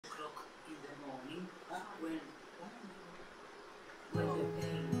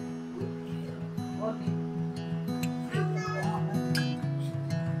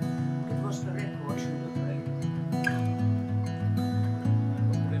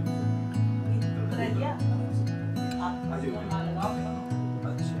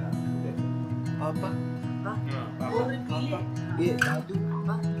ये दादू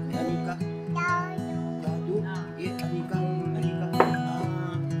Annika दादू ये Annika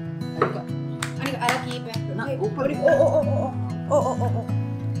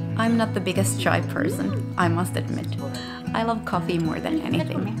I'm not the biggest chai person, I must admit. I love coffee more than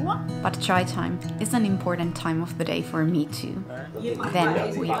anything, but chai time is an important time of the day for me too.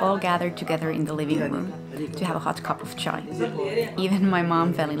 Then we all gathered together in the living room to have a hot cup of chai. Even my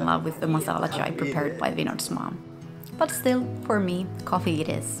mom fell in love with the masala chai prepared by Vinod's mom. But still, for me, coffee it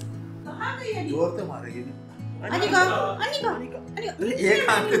is.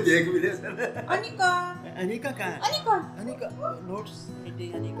 Annika! Annika कहाँ है? Annika notes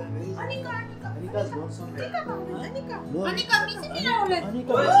meeting Annika Anika's notes on Annika किसी ने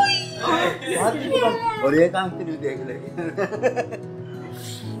बोले? और ये काम तेरी देख लेगी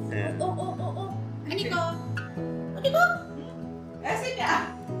Annika ऐसे क्या?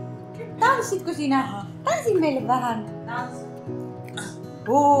 Tanssitko sinä? Tanssi meille vähän.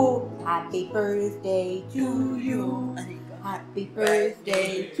 Oh, happy birthday to you. Happy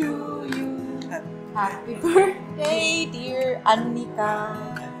birthday to you. Happy birthday, dear Annika.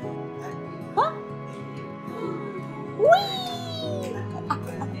 Huh? Whee!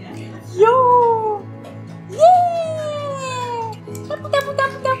 Yo! Yeah!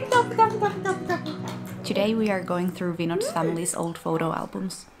 Today we are going through Vinod's family's old photo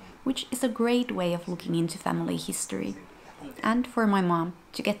albums, which is a great way of looking into family history. And for my mom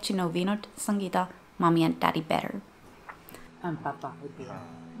to get to know Vinod, Sangeeta, mommy and daddy better. And Papa.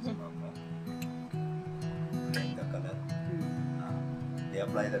 the color they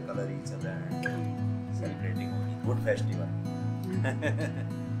apply the color each other and celebrating good festival in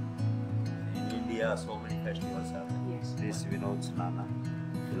India so many festivals are there. Yes. This Vinod's Nana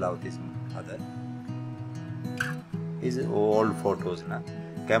love this mother his old photos na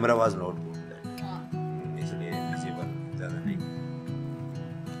camera was not good that easily visible the other thing.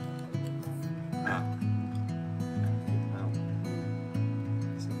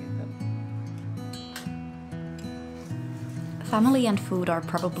 Family and food are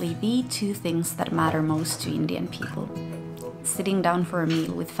probably the two things that matter most to Indian people. Sitting down for a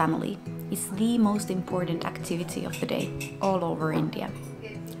meal with family is the most important activity of the day all over India.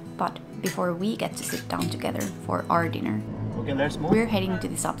 But before we get to sit down together for our dinner, we're heading to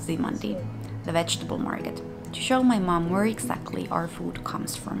the sabzi mandi, the vegetable market, to show my mom where exactly our food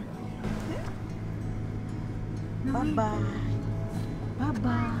comes from. Bye-bye.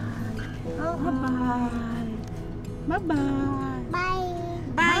 Bye-bye. Bye-bye. Bye-bye.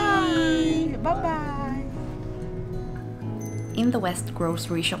 Bye. Bye-bye. In the West,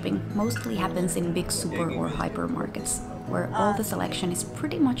 grocery shopping mostly happens in big super or hypermarkets, where all the selection is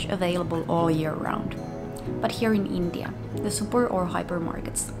pretty much available all year round. But here in India, the super or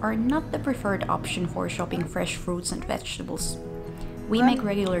hypermarkets are not the preferred option for shopping fresh fruits and vegetables. We make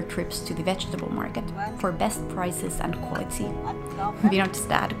regular trips to the vegetable market for best prices and quality. Vinod's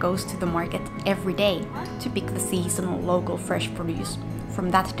dad goes to the market every day to pick the seasonal local fresh produce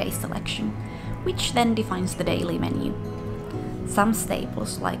from that day's selection, which then defines the daily menu. Some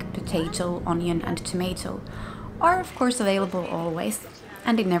staples like potato, onion and tomato are of course available always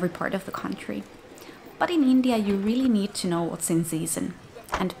and in every part of the country. But in India you really need to know what's in season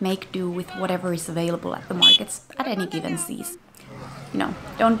and make do with whatever is available at the markets at any given season. You know,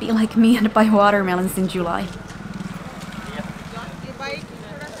 don't be like me and buy watermelons in July.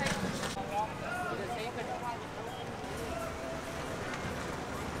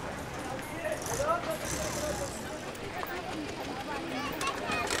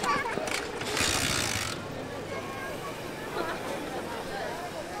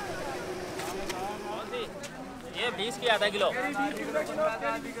 ये 20 की आधा kilo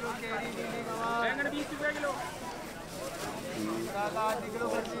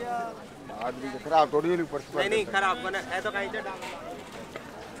खराब थोड़ी होनी पड़ती नहीं खराब बना है तो कहीं से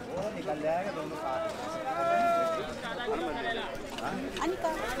निकल जाएगा दोनों का Annika.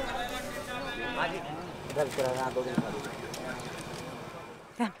 इधर कराना दो दिन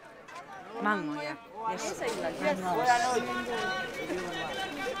Mango, yeah. Yes.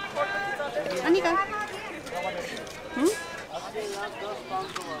 Annika.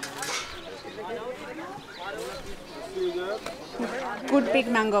 Good big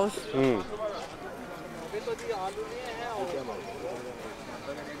mangoes.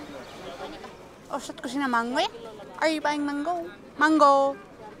 Ostatko sinä mangoja? Are you buying mango? Mango.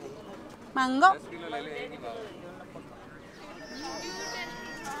 Mango.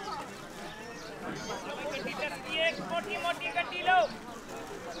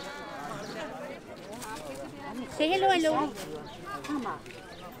 Say hello, hello.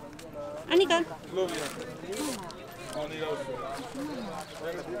 Annika.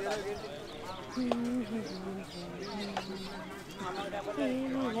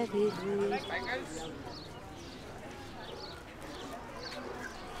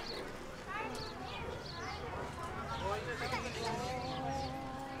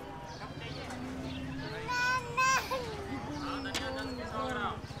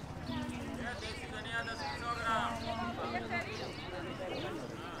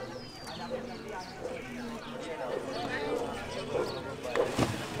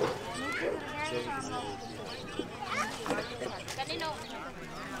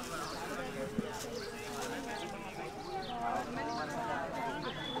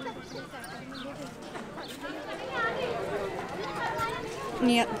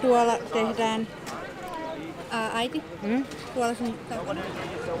 Ja tuolla tehdään... äiti? Tuolla sun takana.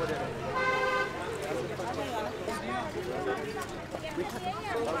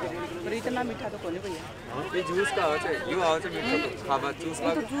 इतना मीठा तो कोई नहीं भैया ये जूस का हो चाहिए यो हो चाहिए मीठा खावा जूस का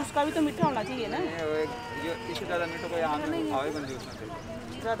तो जूस का भी तो मीठा होना चाहिए ना ये इससे ज़्यादा मीठा कोई आम नहीं खावे बन जूस में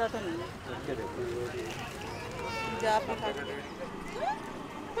ज़्यादा तो नहीं जा आप खा के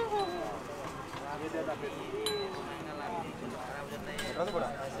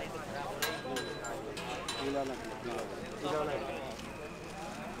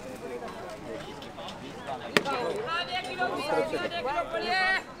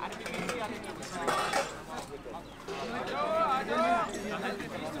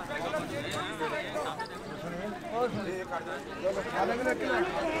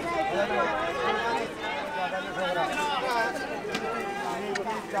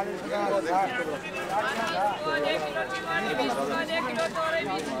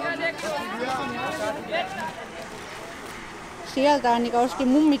Sieltä Annika osti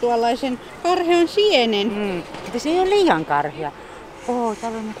mummi tuollaisen karhean sienen. Se ei ole liian karhea.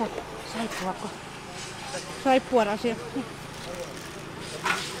 Täällä on mitä saippuako. Saippuarasia.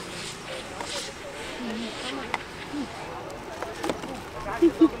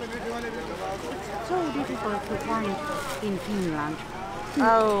 So difficult to find in Finland.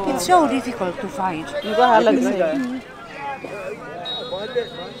 Oh. It's so difficult to find.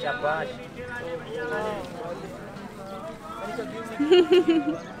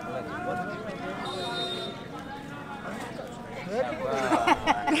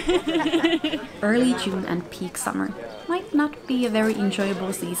 Early June and peak summer might not be a very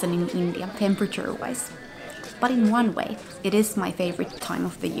enjoyable season in India temperature-wise. But in one way, it is my favorite time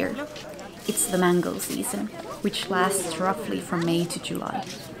of the year. It's the mango season, which lasts roughly from May to July.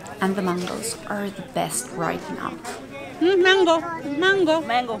 And the mangoes are the best right now. Mango.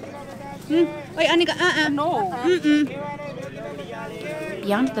 Oi Annika, No.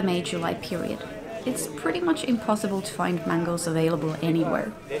 Beyond the May-July period, it's pretty much impossible to find mangoes available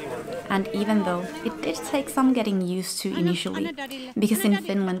anywhere. And even though it did take some getting used to initially, because in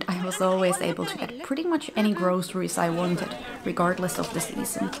Finland I was always able to get pretty much any groceries I wanted, regardless of the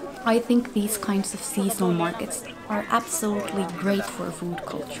season, I think these kinds of seasonal markets are absolutely great for food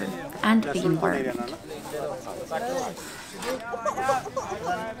culture and the environment.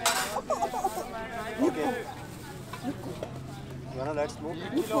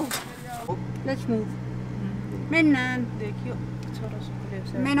 Let's move. Mennään.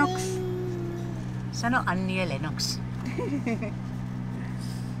 Menoks. Sano Annie Lennox.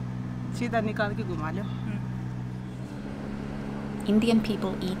 सीधा निकाल के घुमा लो. Indian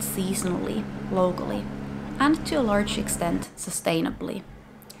people eat seasonally, locally, and to a large extent sustainably.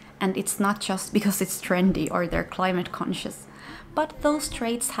 And it's not just because it's trendy or they're climate conscious, but those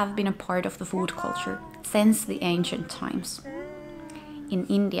traits have been a part of the food culture since the ancient times. In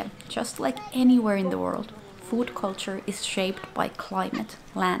India, just like anywhere in the world, food culture is shaped by climate,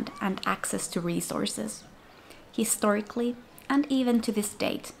 land, and access to resources. Historically, and even to this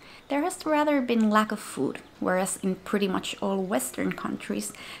date, there has rather been lack of food, whereas in pretty much all Western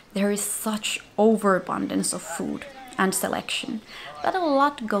countries, there is such overabundance of food and selection that a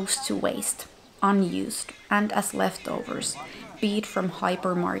lot goes to waste, unused, and as leftovers, be it from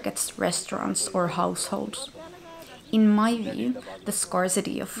hypermarkets, restaurants, or households. In my view, the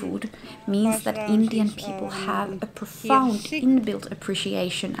scarcity of food means that Indian people have a profound inbuilt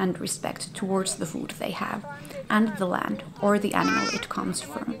appreciation and respect towards the food they have, and the land or the animal it comes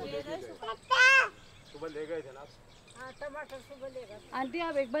from. Aunty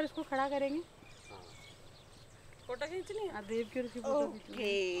आप एक बार इसको खड़ा करेंगे photo खींचनी है देव की उसकी photo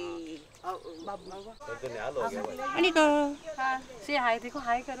खींचनी अनिका हां से हाय देखो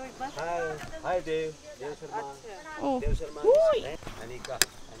हाय करो एक बार हाय Dev Sharma Dev Sharma Anika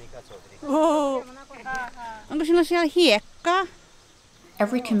Chaudhary onko sinulla siellä hiekkaa?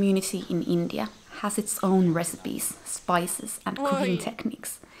 Every community in India has its own recipes, spices, and cooking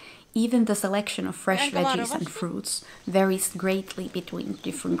techniques. Even the selection of fresh veggies and fruits varies greatly between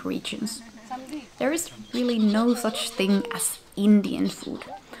different regions. There is really no such thing as Indian food,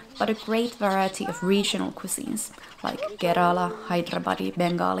 but a great variety of regional cuisines, like Kerala, Hyderabadi,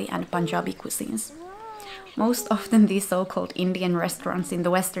 Bengali, and Punjabi cuisines. Most often these so-called Indian restaurants in the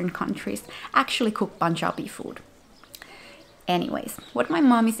Western countries actually cook Punjabi food. Anyways, what my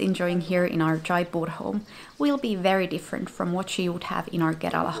mom is enjoying here in our Jaipur home will be very different from what she would have in our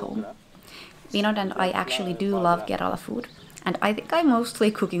Kerala home. Vinod and I actually do love Kerala food, and I think I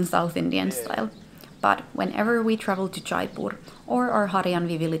mostly cook in South Indian style. But whenever we travel to Jaipur or our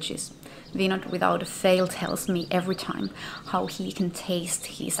Haryanvi villages, Vinod without fail tells me every time how he can taste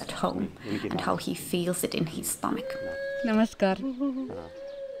he's at home and how he feels it in his stomach. Namaskar.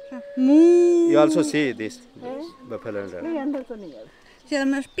 You also see this buffalo. Siellä on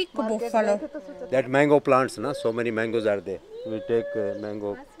myös pikkubuffalo. That mango plants, na? So many mangoes are there. We take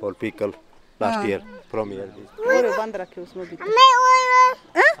mango for pickle last year from here.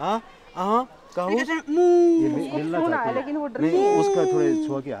 Mikä se muu? नहीं उसका थोड़े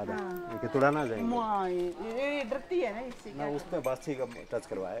छुआ के आधा कि तुड़ाना जाएगा ये डरती है ना इससे ना उसमें बाछी का टच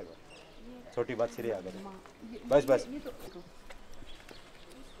करवाएगा छोटी बाछी रही आगे बस बस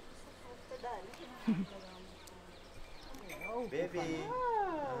baby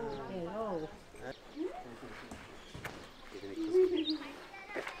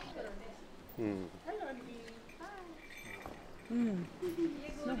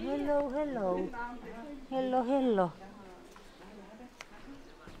No, hello, hello. Hello, hello.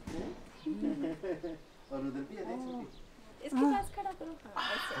 इसके पास खड़ा करो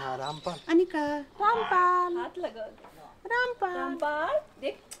हाँ रामपाल Annika. रामपाल हाथ लगा Rampal. रामपाल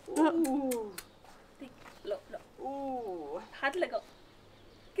देख देख लो लो हाथ लगाओ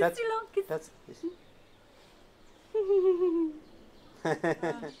किस लो किस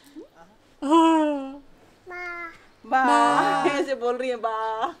Ba. Se बोल रही है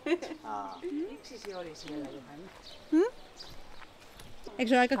ba. Eikö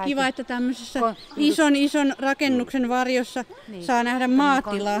se ole aika kiva, että tämmöisessä ison rakennuksen varjossa saa nähdä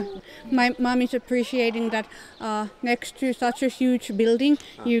maatilaa? My mom is appreciating that next to such a huge building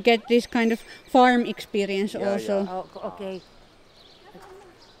you get this kind of farm experience also. Oh, okay.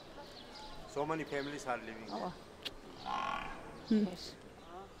 So many families are living there. Yes.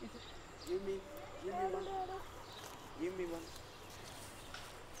 Give me one.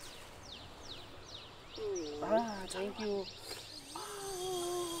 Thank you.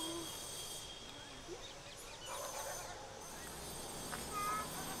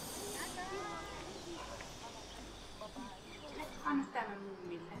 Anna tämä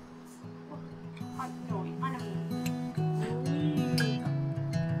mummille. Anna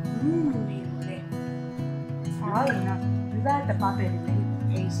mummille. Aina. Hyvä, että paperille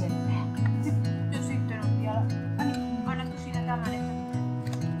ei selvää. Ja sitten on vielä. Annatko sinä tämän, että...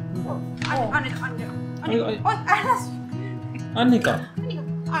 Annika. Oi, äläs! Annika.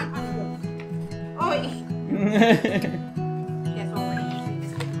 Oi!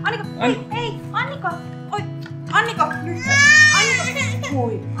 Annika, ei! Annika! Oi! Annika!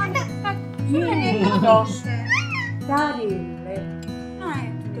 Oi. Annika! Kiitos. Tädille.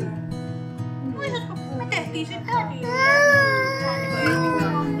 Näetkö? Muistatko, me tehtiin se tädille?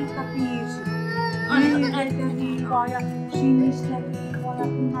 Annika piisi. Vihreitä viivaa ja sinistä viivaa ja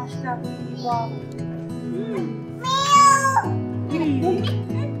punaista viivaa.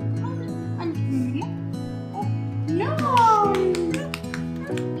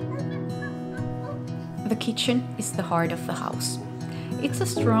 The kitchen is the heart of the house. It's a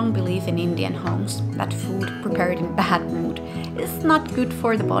strong belief in Indian homes that food prepared in bad mood is not good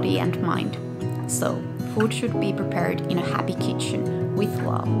for the body and mind. So, food should be prepared in a happy kitchen with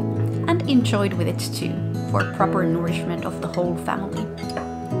love and enjoyed with it too, for proper nourishment of the whole family.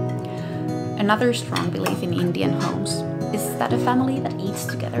 Another strong belief in Indian homes is that a family that eats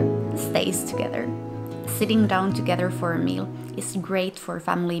together stays together. Sitting down together for a meal is great for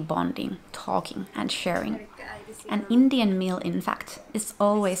family bonding, talking, and sharing. An Indian meal, in fact, is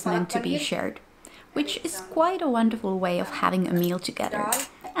always meant to be shared, which is quite a wonderful way of having a meal together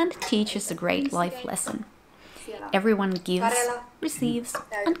and teaches a great life lesson. Everyone gives, receives,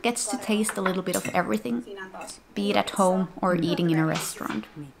 and gets to taste a little bit of everything, be it at home or eating in a restaurant.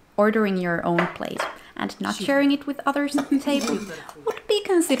 Ordering your own plate and not sharing it with others at the table would be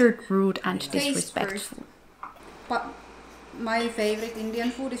considered rude and disrespectful. My favorite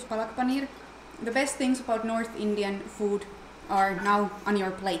Indian food is palak paneer. The best things about North Indian food are now on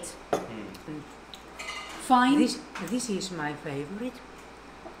your plate. Fine. This is my favorite,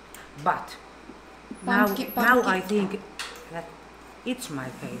 but Now I think that it's my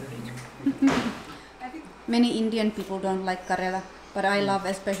favorite. Many Indian people don't like karela, but I love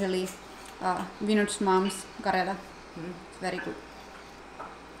especially Vinod's mom's karela. It's very good.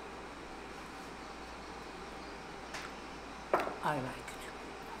 I like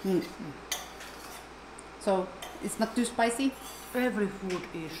it. So it's not too spicy? Every food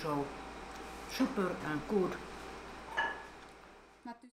is so super and good.